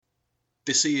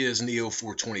This is Neo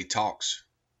 420 Talks,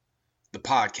 the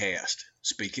podcast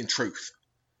speaking truth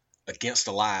against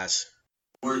the lies.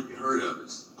 Word you heard of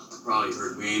us. You probably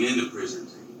heard we ain't into prison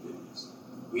taking business.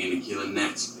 We into killing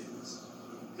Nazi business.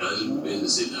 Cousin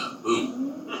business is up.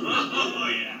 Boom. Oh,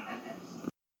 yeah.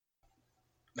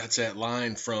 That's that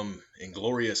line from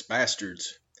Inglourious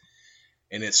Bastards.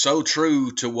 And it's so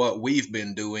true to what we've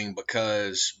been doing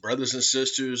because, brothers and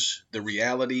sisters, the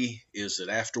reality is that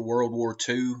after World War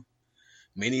II,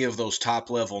 many of those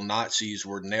top-level Nazis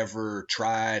were never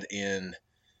tried and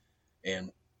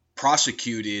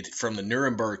prosecuted from the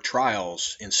Nuremberg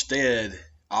trials. Instead,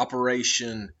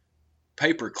 Operation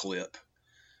Paperclip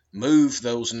moved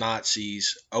those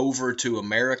Nazis over to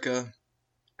America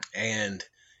and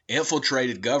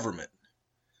infiltrated government.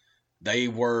 They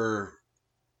were,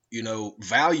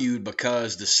 valued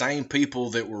because the same people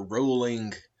that were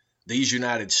ruling these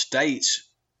United States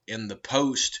in the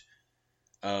post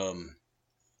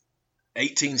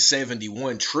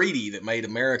 1871 treaty that made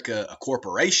America a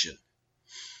corporation,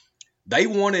 they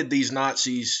wanted these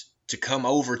Nazis to come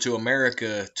over to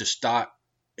America to stop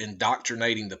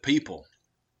indoctrinating the people.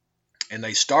 And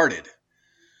they started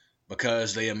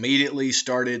because they immediately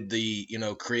started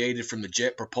created from the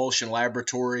Jet Propulsion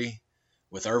Laboratory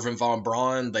with Erwin von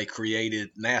Braun, they created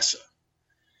NASA.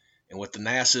 And with the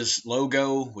NASA's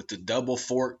logo, with the double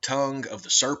forked tongue of the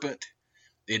serpent,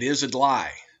 it is a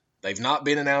lie. They've not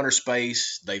been in outer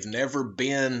space. They've never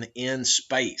been in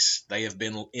space. They have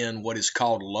been in what is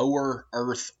called lower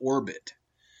Earth orbit.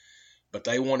 But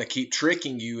they want to keep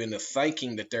tricking you into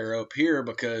thinking that they're up here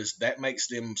because that makes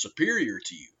them superior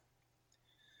to you.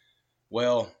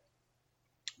 Well,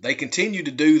 they continue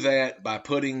to do that by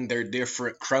putting their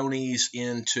different cronies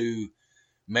into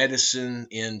medicine,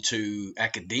 into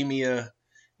academia,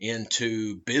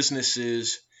 into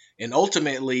businesses, and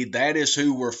ultimately that is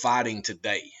who we're fighting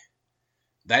today.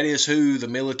 That is who the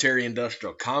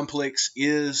military-industrial complex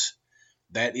is.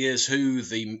 That is who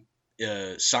the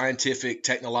scientific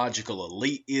technological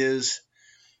elite is.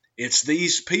 It's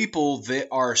these people that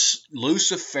are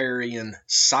Luciferian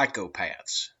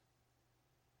psychopaths.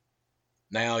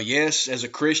 Now, yes, as a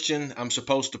Christian, I'm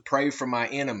supposed to pray for my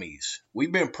enemies.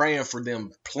 We've been praying for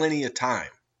them plenty of time.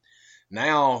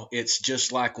 Now, it's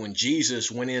just like when Jesus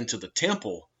went into the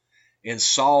temple and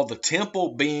saw the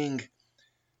temple being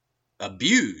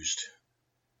abused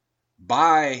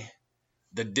by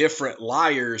the different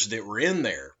liars that were in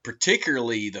there,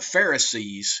 particularly the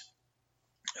Pharisees,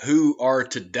 who are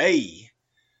today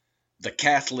the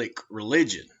Catholic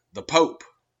religion, the Pope,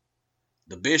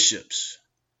 the bishops,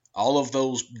 all of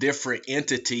those different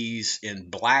entities in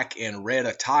black and red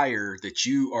attire that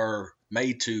you are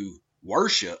made to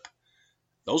worship.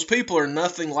 Those people are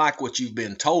nothing like what you've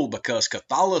been told because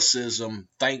Catholicism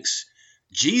thinks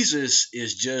Jesus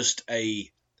is just a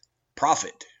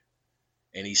prophet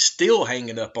and he's still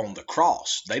hanging up on the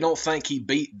cross. They don't think he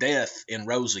beat death and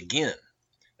rose again.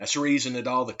 That's the reason that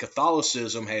all the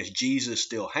Catholicism has Jesus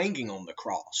still hanging on the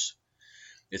cross.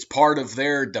 It's part of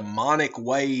their demonic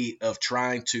way of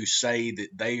trying to say that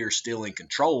they are still in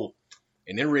control.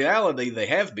 And in reality, they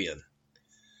have been.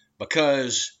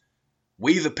 Because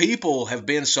we the people have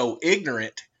been so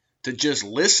ignorant to just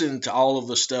listen to all of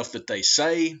the stuff that they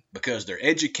say because they're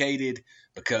educated,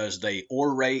 because they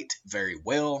orate very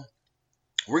well.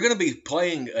 We're going to be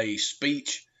playing a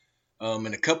speech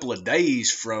in a couple of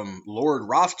days from Lord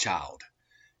Rothschild.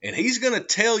 And he's going to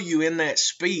tell you in that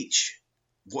speech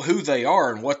who they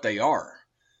are and what they are,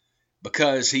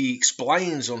 because he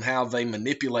explains on how they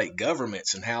manipulate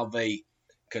governments and how they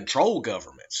control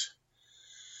governments.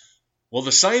 Well,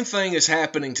 the same thing is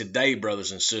happening today,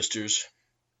 brothers and sisters,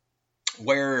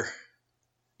 where,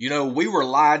 we were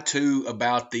lied to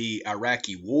about the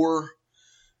Iraqi war.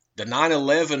 The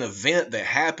 9/11 event that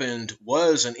happened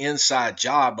was an inside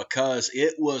job because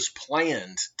it was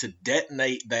planned to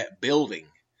detonate that building.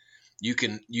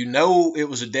 It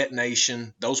was a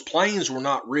detonation. Those planes were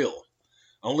not real.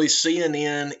 Only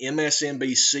CNN,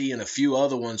 MSNBC, and a few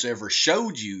other ones ever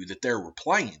showed you that there were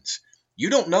planes.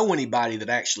 You don't know anybody that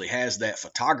actually has that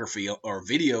photography or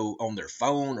video on their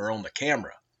phone or on the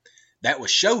camera. That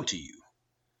was showed to you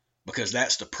because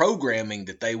that's the programming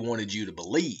that they wanted you to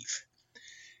believe.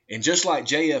 And just like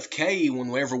JFK,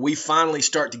 whenever we finally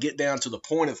start to get down to the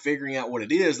point of figuring out what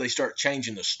it is, they start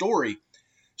changing the story.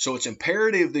 So it's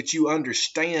imperative that you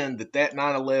understand that that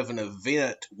 9/11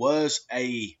 event was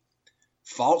a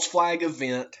false flag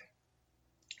event,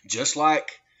 just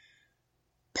like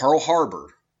Pearl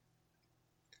Harbor.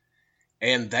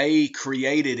 And they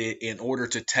created it in order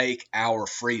to take our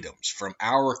freedoms from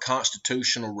our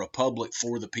constitutional republic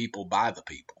for the people, by the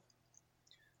people.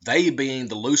 They being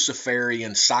the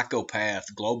Luciferian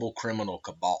psychopath global criminal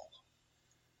cabal.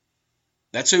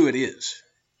 That's who it is.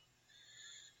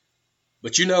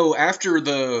 But after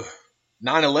the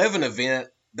 9/11 event,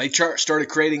 they started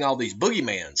creating all these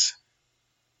boogeymans,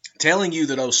 telling you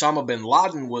that Osama bin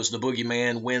Laden was the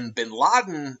boogeyman when bin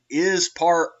Laden is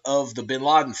part of the bin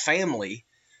Laden family,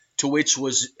 to which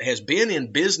has been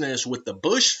in business with the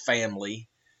Bush family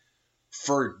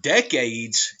for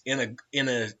decades in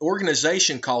an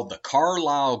organization called the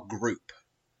Carlyle Group.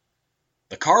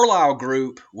 The Carlyle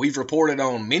Group we've reported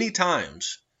on many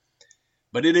times,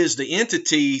 but it is the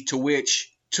entity to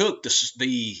which took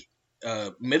the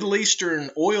Middle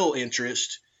Eastern oil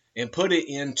interest and put it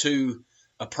into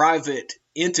a private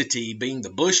entity, being the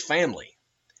Bush family.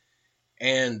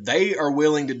 And they are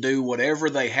willing to do whatever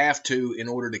they have to in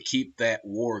order to keep that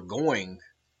war going.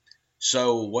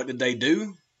 So what did they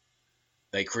do?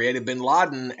 They created bin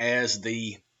Laden as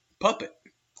the puppet.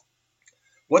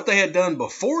 What they had done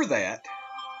before that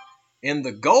in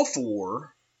the Gulf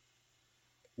War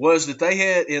was that they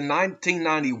had, in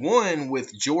 1991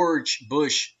 with George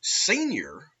Bush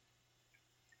Sr.,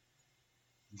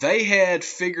 they had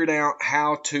figured out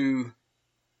how to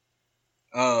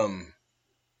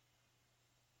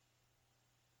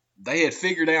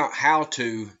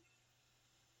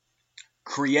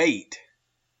create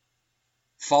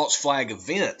false flag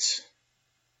events.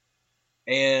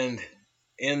 And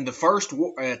in the first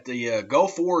war, at the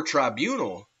Gulf War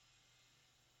Tribunal,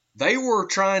 they were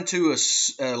trying to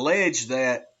allege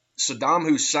that Saddam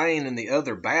Hussein and the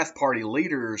other Ba'ath Party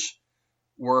leaders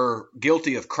were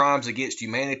guilty of crimes against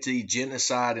humanity,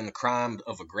 genocide, and the crime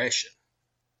of aggression.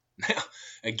 Now,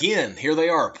 again, here they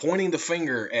are pointing the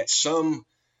finger at some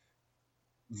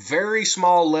very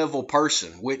small level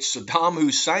person, which Saddam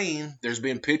Hussein, there's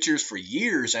been pictures for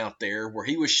years out there where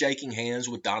he was shaking hands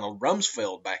with Donald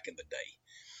Rumsfeld back in the day.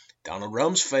 Donald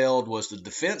Rumsfeld was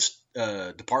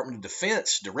the Department of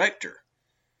Defense director.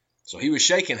 So he was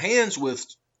shaking hands with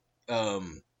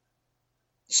Saddam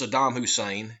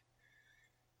Hussein.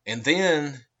 And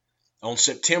then on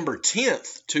September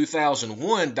 10th,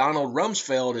 2001, Donald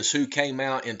Rumsfeld is who came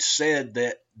out and said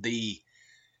that the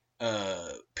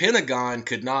Pentagon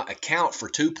could not account for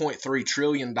 $2.3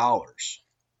 trillion.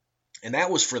 And that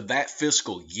was for that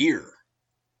fiscal year.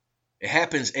 It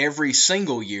happens every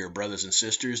single year, brothers and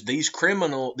sisters. These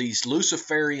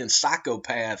Luciferian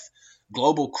psychopath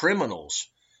global criminals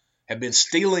have been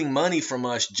stealing money from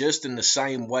us just in the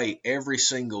same way every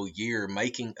single year,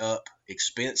 making up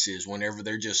expenses whenever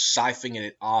they're just siphoning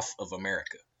it off of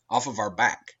America, off of our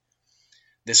back.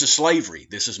 This is slavery.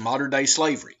 This is modern day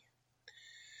slavery.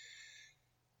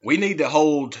 We need to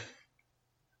hold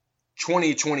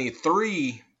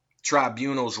 2023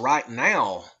 tribunals right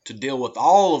now to deal with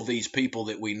all of these people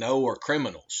that we know are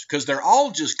criminals, because they're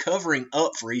all just covering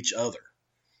up for each other.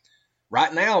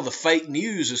 Right now, the fake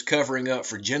news is covering up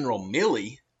for General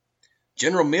Milley.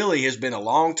 General Milley has been a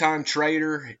longtime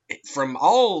traitor. From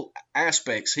all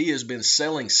aspects, he has been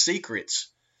selling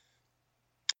secrets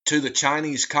to the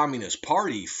Chinese Communist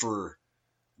Party for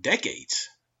decades.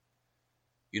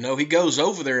 He goes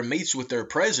over there and meets with their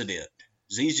president,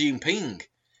 Xi Jinping,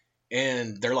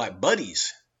 and they're like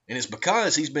buddies. And it's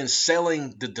because he's been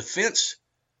selling the defense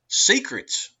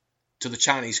secrets to the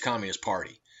Chinese Communist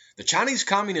Party. The Chinese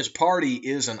Communist Party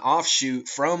is an offshoot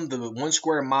from the 1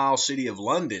 square mile city of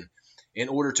London in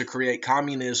order to create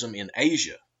communism in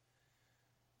Asia.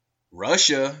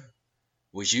 Russia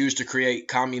was used to create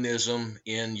communism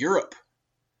in Europe.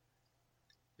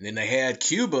 And then they had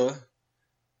Cuba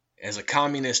as a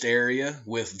communist area,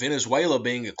 with Venezuela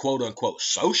being a quote-unquote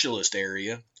socialist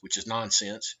area, which is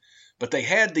nonsense. But they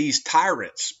had these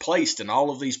tyrants placed in all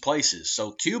of these places.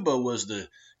 So Cuba was the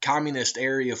communist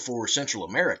area for Central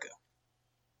America.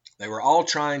 They were all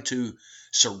trying to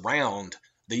surround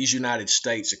these United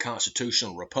States, a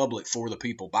constitutional republic for the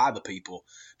people, by the people,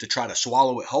 to try to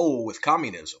swallow it whole with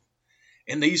communism.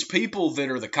 And these people that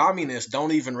are the communists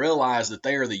don't even realize that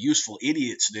they are the useful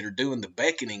idiots that are doing the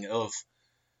beckoning of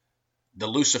the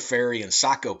Luciferian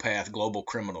psychopath global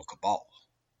criminal cabal.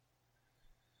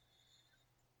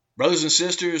 Brothers and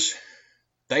sisters,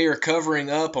 they are covering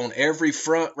up on every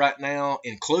front right now,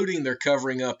 including they're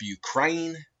covering up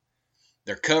Ukraine.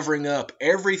 They're covering up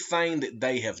everything that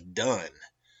they have done,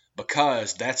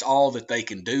 because that's all that they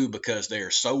can do, because they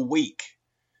are so weak.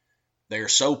 They are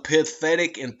so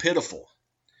pathetic and pitiful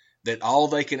that all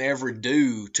they can ever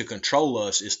do to control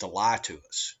us is to lie to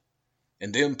us.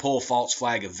 And then pull false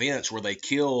flag events where they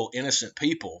kill innocent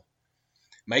people,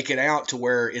 make it out to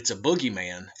where it's a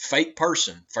boogeyman, fake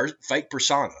person, fake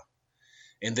persona.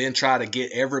 and then try to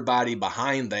get everybody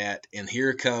behind that. And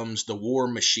here comes the war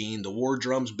machine, the war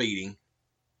drums beating.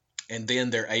 And then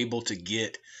they're able to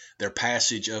get their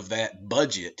passage of that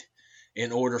budget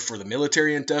in order for the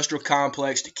military industrial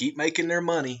complex to keep making their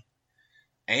money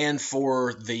and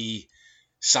for the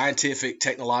scientific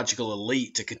technological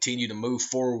elite to continue to move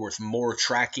forward with more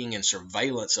tracking and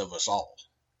surveillance of us all.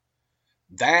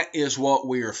 That is what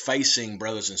we are facing,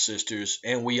 brothers and sisters,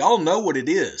 and we all know what it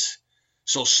is.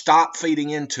 So stop feeding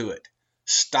into it.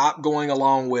 Stop going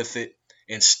along with it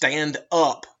and stand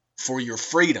up for your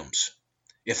freedoms.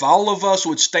 If all of us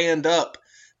would stand up,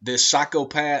 this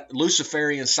psychopath,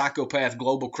 Luciferian psychopath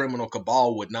global criminal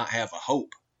cabal would not have a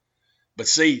hope. But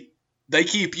see, they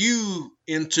keep you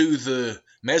into the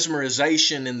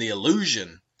mesmerization and the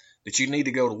illusion that you need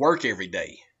to go to work every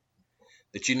day.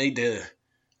 That you need to,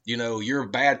 you're a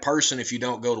bad person if you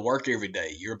don't go to work every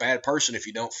day. You're a bad person if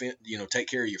you don't, take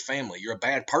care of your family. You're a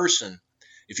bad person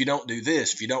if you don't do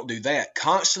this, if you don't do that.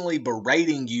 Constantly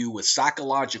berating you with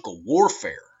psychological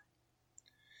warfare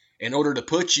in order to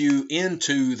put you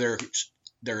into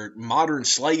their modern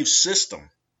slave system.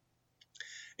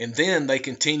 And then they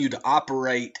continue to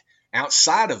operate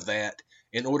outside of that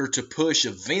in order to push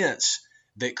events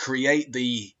that create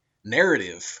the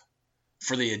narrative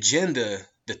for the agenda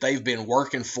that they've been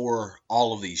working for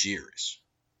all of these years.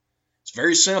 It's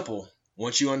very simple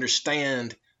once you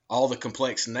understand all the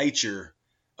complex nature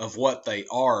of what they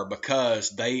are,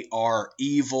 because they are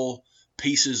evil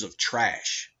pieces of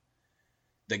trash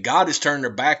that God has turned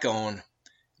their back on.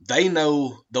 They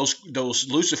know, those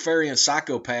Luciferian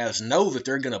psychopaths know that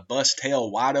they're going to bust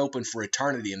hell wide open for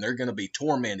eternity, and they're going to be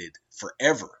tormented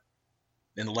forever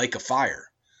in the lake of fire.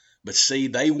 But see,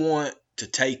 they want to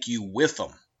take you with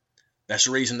them. That's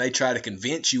the reason they try to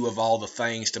convince you of all the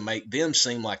things to make them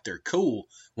seem like they're cool,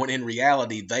 when in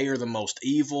reality they are the most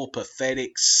evil,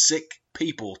 pathetic, sick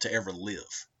people to ever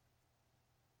live.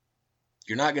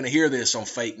 You're not going to hear this on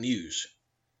fake news.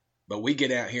 But we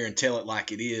get out here and tell it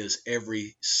like it is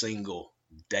every single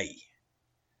day.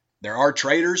 There are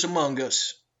traitors among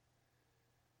us.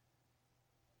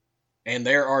 And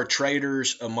there are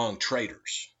traitors among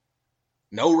traitors.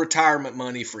 No retirement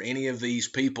money for any of these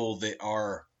people that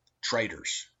are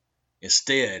traitors.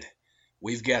 Instead,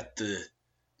 we've got the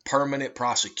permanent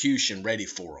prosecution ready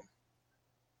for them.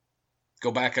 Go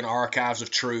back in the archives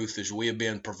of truth, as we have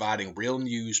been providing real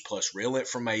news plus real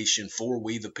information for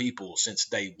we the people since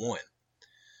day one.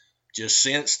 Just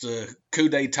since the coup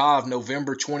d'etat of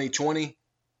November 2020,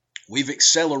 we've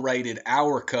accelerated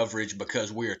our coverage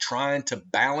because we are trying to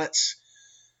balance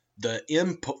the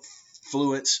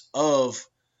influence of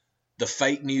the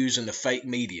fake news and the fake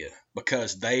media,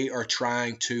 because they are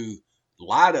trying to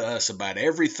lie to us about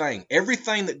everything.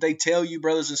 Everything that they tell you,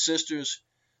 brothers and sisters,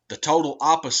 the total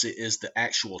opposite is the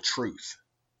actual truth.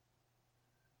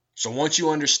 So once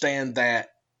you understand that,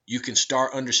 you can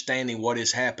start understanding what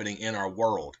is happening in our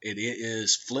world. It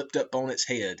is flipped up on its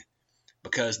head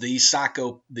because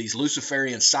these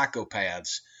Luciferian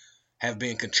psychopaths have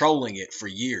been controlling it for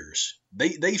years.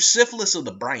 They've syphilis of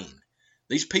the brain.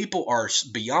 These people are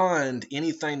beyond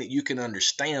anything that you can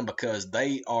understand because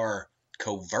they are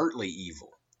covertly evil.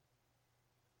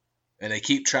 And they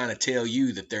keep trying to tell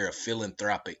you that they're a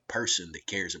philanthropic person that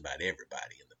cares about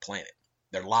everybody on the planet.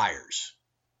 They're liars.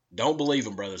 Don't believe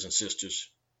them, brothers and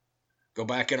sisters. Go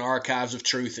back in archives of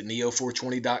truth at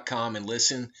neo420.com and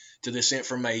listen to this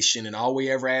information. And all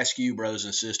we ever ask you, brothers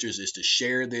and sisters, is to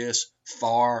share this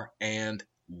far and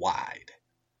wide.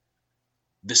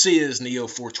 This is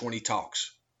Neo420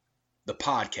 Talks, the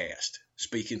podcast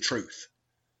speaking truth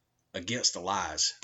against the lies.